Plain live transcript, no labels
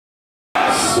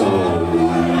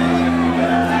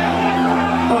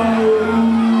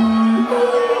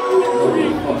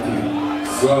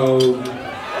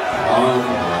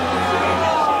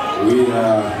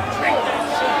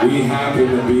We happen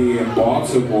to be in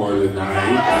Baltimore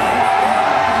tonight.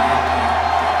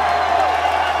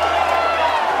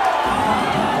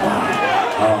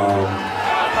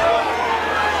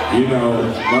 You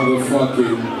know,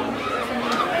 motherfucking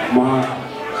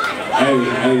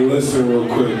hey, listen real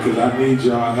quick, cause I need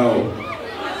y'all help.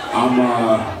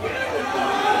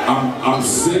 I'm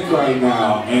sick right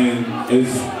now, and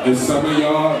as some of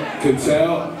y'all can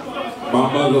tell, my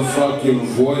motherfucking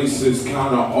voice is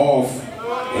kind of off,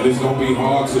 and it's gonna be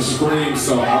hard to scream.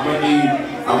 So I'm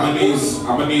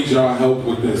gonna need y'all help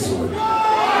with this one.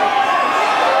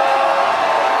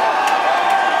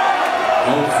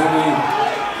 Hopefully,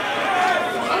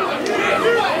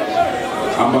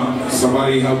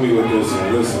 somebody help me with this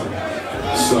one. Listen.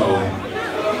 So,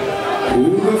 who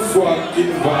the fuck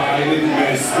invited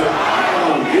Mr.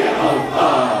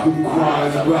 Who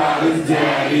cries about his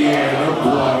daddy and a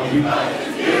bloggy? I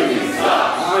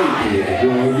did.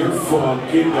 Well, you're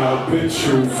fucking up, and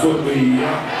truthfully,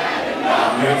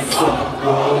 and fuck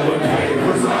all the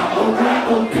papers. I'm a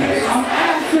rebel, I'm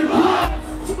action blood.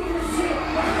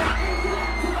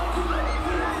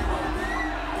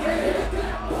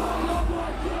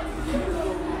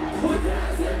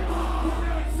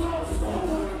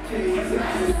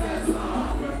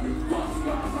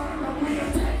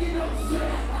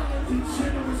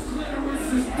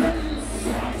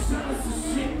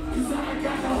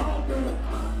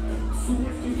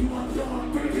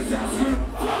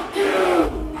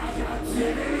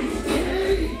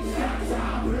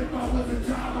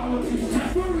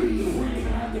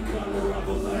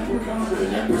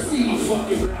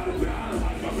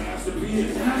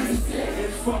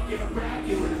 It's fucking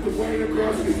immaculate the way the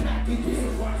girls be acting.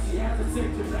 Why she has to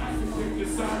take the knife and pick your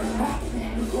side of hot.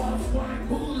 The golf white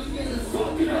hooligan is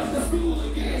fucking up the school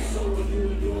again. So when you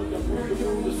doing the break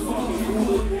through this fucking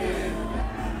cool again,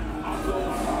 I'm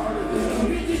going harder than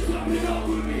bitches coming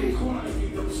over me. Quiet,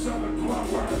 keep them stomach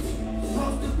clockworks.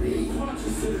 Supposed to be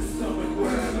conscious in his stomach.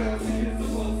 Wherever else he is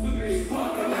supposed to be.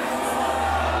 Fucking ass.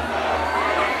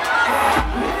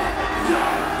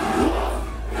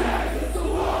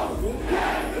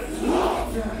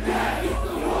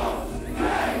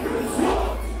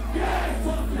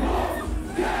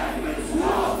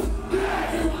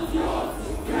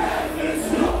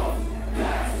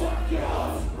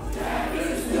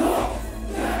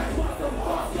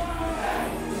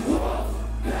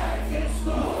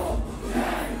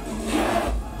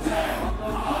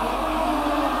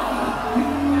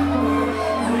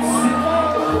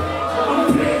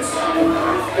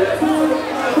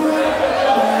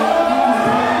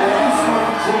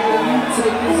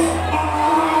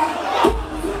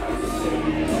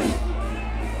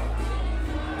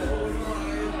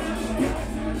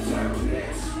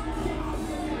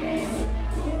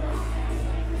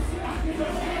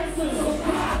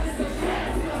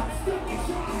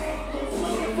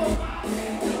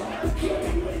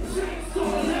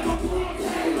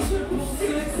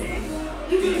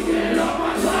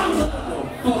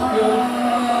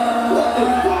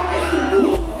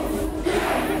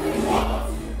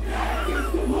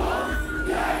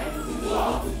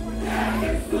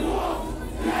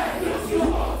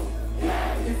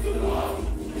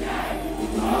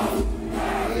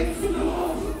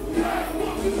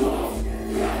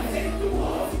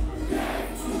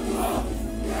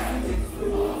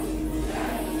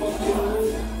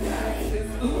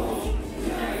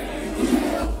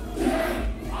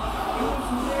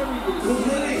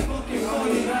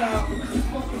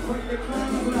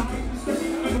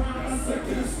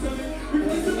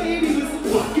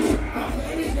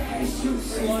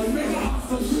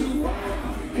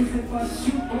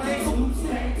 Shoot blanks, loose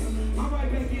tanks. I'm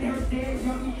right back in her dead,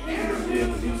 young, and her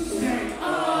bills, you stank.